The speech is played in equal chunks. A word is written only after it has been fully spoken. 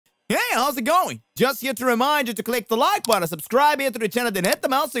Hey, how's it going? Just here to remind you to click the like button, subscribe here to the channel, then hit the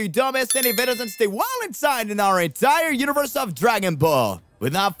mouse so you don't miss any videos and stay well inside in our entire universe of Dragon Ball.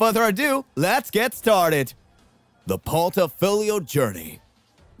 Without further ado, let's get started. The Portfolio Journey.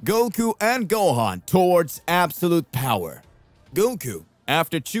 Goku and Gohan towards absolute power. Goku,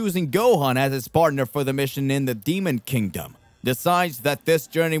 after choosing Gohan as his partner for the mission in the Demon Kingdom, decides that this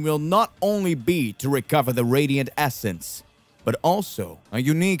journey will not only be to recover the Radiant Essence, but also a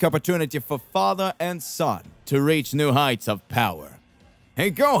unique opportunity for father and son to reach new heights of power. Hey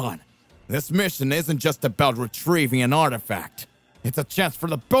Gohan, this mission isn't just about retrieving an artifact. It's a chance for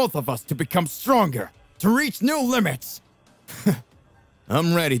the both of us to become stronger, to reach new limits.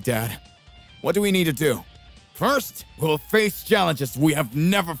 I'm ready, Dad. What do we need to do? First, we'll face challenges we have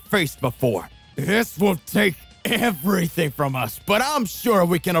never faced before. This will take everything from us, but I'm sure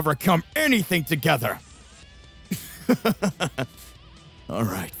we can overcome anything together. All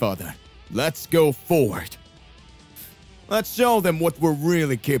right, Father. Let's go forward. Let's show them what we're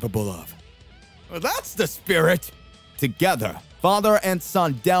really capable of. Well, that's the spirit. Together, father and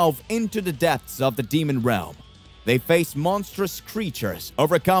son delve into the depths of the demon realm. They face monstrous creatures,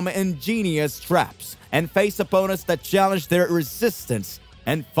 overcome ingenious traps, and face opponents that challenge their resistance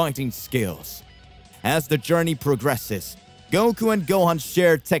and fighting skills. As the journey progresses, Goku and Gohan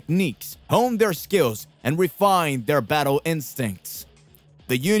share techniques, hone their skills, and refine their battle instincts.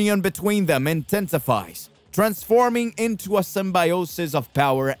 The union between them intensifies, transforming into a symbiosis of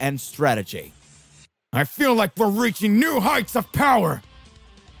power and strategy. I feel like we're reaching new heights of power!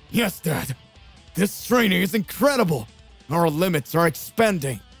 Yes, Dad. This training is incredible! Our limits are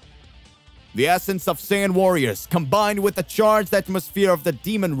expanding. The essence of Saiyan warriors, combined with the charged atmosphere of the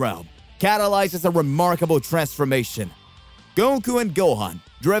demon realm, catalyzes a remarkable transformation. Goku and Gohan,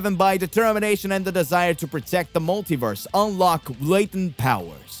 driven by determination and the desire to protect the multiverse, unlock latent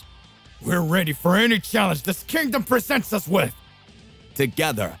powers. We're ready for any challenge this kingdom presents us with!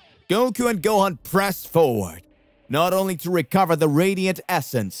 Together, Goku and Gohan press forward, not only to recover the Radiant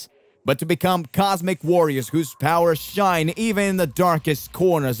Essence, but to become cosmic warriors whose powers shine even in the darkest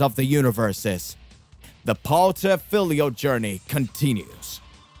corners of the universes. The Portfolio Journey continues,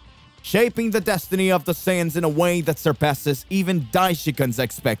 shaping the destiny of the Saiyans in a way that surpasses even Daishinkan's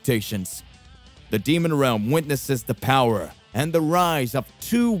expectations. The Demon Realm witnesses the power and the rise of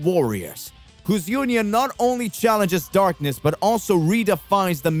two warriors, whose union not only challenges darkness but also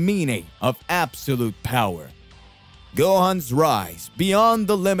redefines the meaning of absolute power. Gohan's rise beyond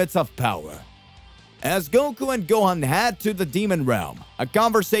the limits of power. As Goku and Gohan head to the Demon Realm, a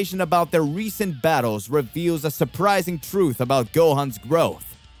conversation about their recent battles reveals a surprising truth about Gohan's growth.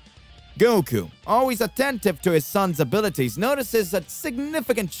 Goku, always attentive to his son's abilities, notices a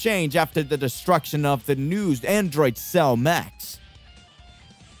significant change after the destruction of the new android Cell Max.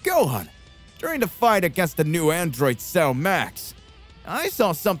 Gohan, during the fight against the new android Cell Max, I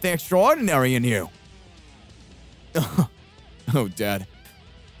saw something extraordinary in you. Oh, Dad.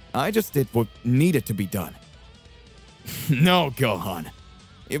 I just did what needed to be done. No, Gohan.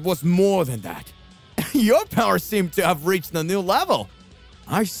 It was more than that. Your power seemed to have reached a new level.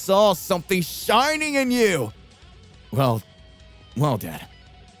 I saw something shining in you. Well, Dad.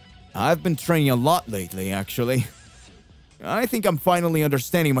 I've been training a lot lately, actually. I think I'm finally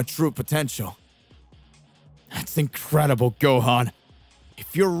understanding my true potential. That's incredible, Gohan.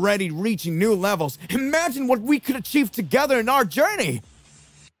 If you're already reaching new levels, imagine what we could achieve together in our journey!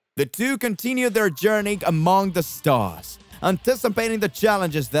 The two continue their journey among the stars, anticipating the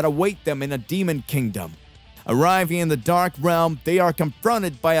challenges that await them in a demon kingdom. Arriving in the Dark Realm, they are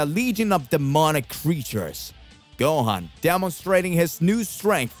confronted by a legion of demonic creatures. Gohan, demonstrating his new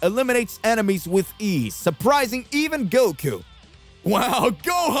strength, eliminates enemies with ease, surprising even Goku. Wow,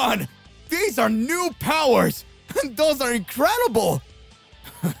 Gohan! These are new powers! And those are incredible!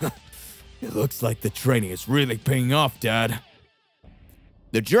 It looks like the training is really paying off, Dad.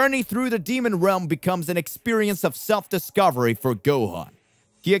 The journey through the Demon Realm becomes an experience of self-discovery for Gohan.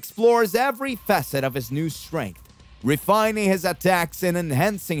 He explores every facet of his new strength, refining his attacks and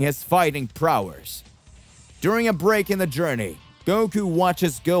enhancing his fighting prowess. During a break in the journey, Goku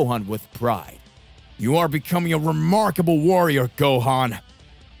watches Gohan with pride. You are becoming a remarkable warrior, Gohan.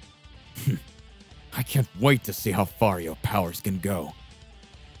 I can't wait to see how far your powers can go.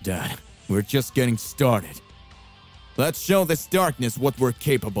 Dad, we're just getting started. Let's show this darkness what we're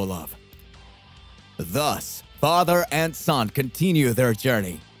capable of. Thus, father and son continue their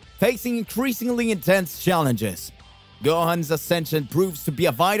journey, facing increasingly intense challenges. Gohan's ascension proves to be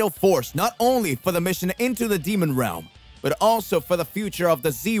a vital force not only for the mission into the Demon Realm, but also for the future of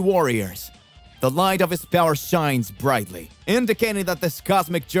the Z Warriors. The light of his power shines brightly, indicating that this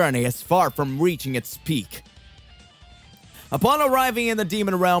cosmic journey is far from reaching its peak. Upon arriving in the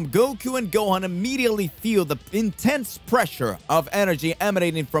demon realm, Goku and Gohan immediately feel the intense pressure of energy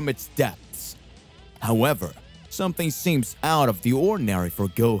emanating from its depths. However, something seems out of the ordinary for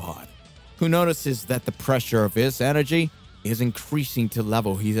Gohan, who notices that the pressure of his energy is increasing to a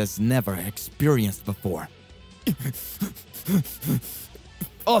level he has never experienced before.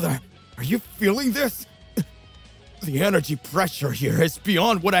 Father, are you feeling this? The energy pressure here is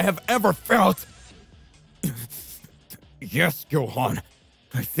beyond what I have ever felt. Yes, Gohan.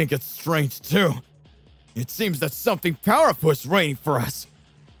 I think it's strange too. It seems that something powerful is reigning for us.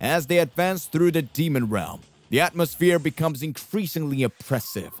 As they advance through the demon realm, the atmosphere becomes increasingly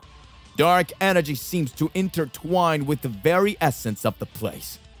oppressive. Dark energy seems to intertwine with the very essence of the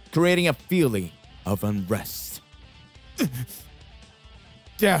place, creating a feeling of unrest.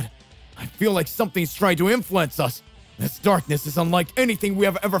 Dad, I feel like something's trying to influence us. This darkness is unlike anything we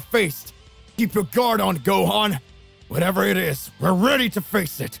have ever faced. Keep your guard on, Gohan. Whatever it is, we're ready to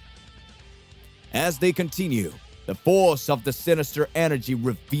face it. As they continue, the force of the sinister energy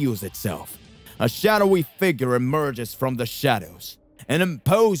reveals itself. A shadowy figure emerges from the shadows, an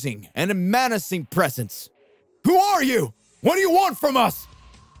imposing and a menacing presence. Who are you? What do you want from us?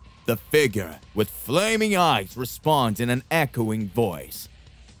 The figure with flaming eyes responds in an echoing voice.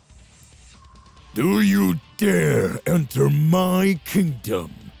 Do you dare enter my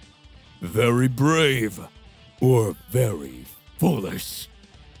kingdom? Very brave or very foolish?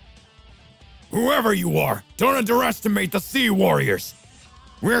 Whoever you are, don't underestimate the Sea Warriors.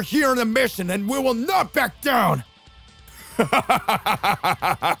 We're here on a mission and we will not back down.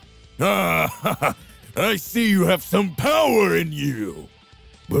 I see you have some power in you.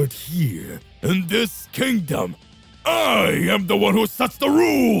 But here, in this kingdom, I am the one who sets the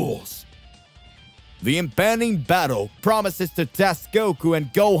rules. The impending battle promises to test Goku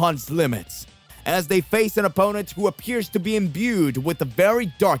and Gohan's limits, as they face an opponent who appears to be imbued with the very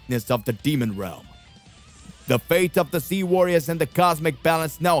darkness of the demon realm. The fate of the Sea Warriors and the cosmic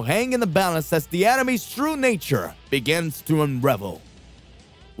balance now hang in the balance as the enemy's true nature begins to unravel.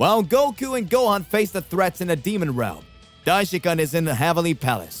 While Goku and Gohan face the threats in the demon realm, Daishinkan is in the Heavenly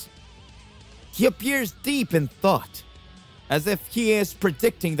Palace. He appears deep in thought, as if he is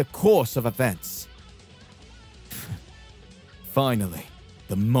predicting the course of events. Finally,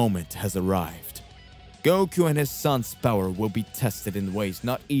 the moment has arrived. Goku and his son's power will be tested in ways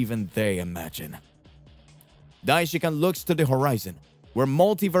not even they imagine. Daishinkan looks to the horizon, where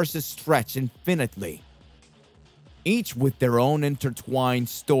multiverses stretch infinitely, each with their own intertwined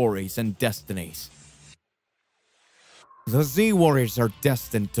stories and destinies. The Z Warriors are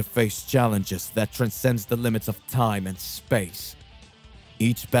destined to face challenges that transcends the limits of time and space.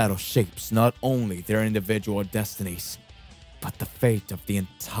 Each battle shapes not only their individual destinies, but the fate of the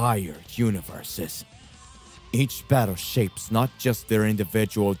entire universes. Each battle shapes not just their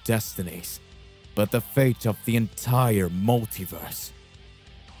individual destinies, but the fate of the entire multiverse.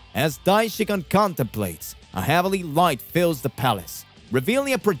 As Daishinkan contemplates, a heavenly light fills the palace,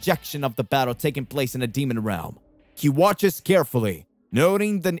 revealing a projection of the battle taking place in the demon realm. He watches carefully,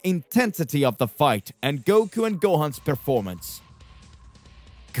 noting the intensity of the fight and Goku and Gohan's performance.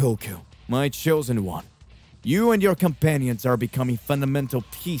 Goku, my chosen one, you and your companions are becoming fundamental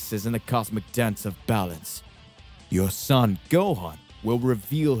pieces in the cosmic dance of balance. Your son, Gohan, will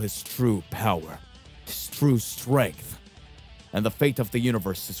reveal his true power, his true strength, and the fate of the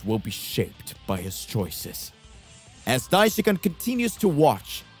universes will be shaped by his choices. As Daishinkan continues to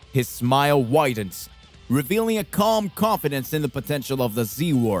watch, his smile widens, revealing a calm confidence in the potential of the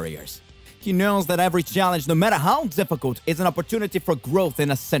Z Warriors. He knows that every challenge, no matter how difficult, is an opportunity for growth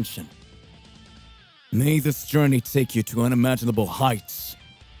and ascension. May this journey take you to unimaginable heights.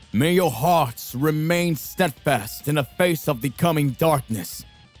 May your hearts remain steadfast in the face of the coming darkness.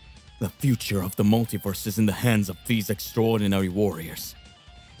 The future of the multiverse is in the hands of these extraordinary warriors.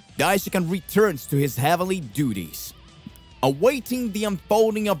 Daishinkan returns to his heavenly duties, awaiting the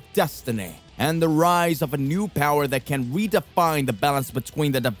unfolding of destiny and the rise of a new power that can redefine the balance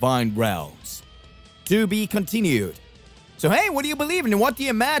between the divine realms. To be continued. So hey, what do you believe in and what do you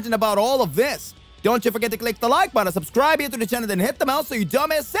imagine about all of this? Don't you forget to click the like button, subscribe here to the channel, and hit the bell so you don't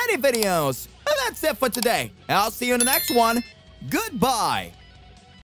miss any videos. And that's it for today. I'll see you in the next one. Goodbye.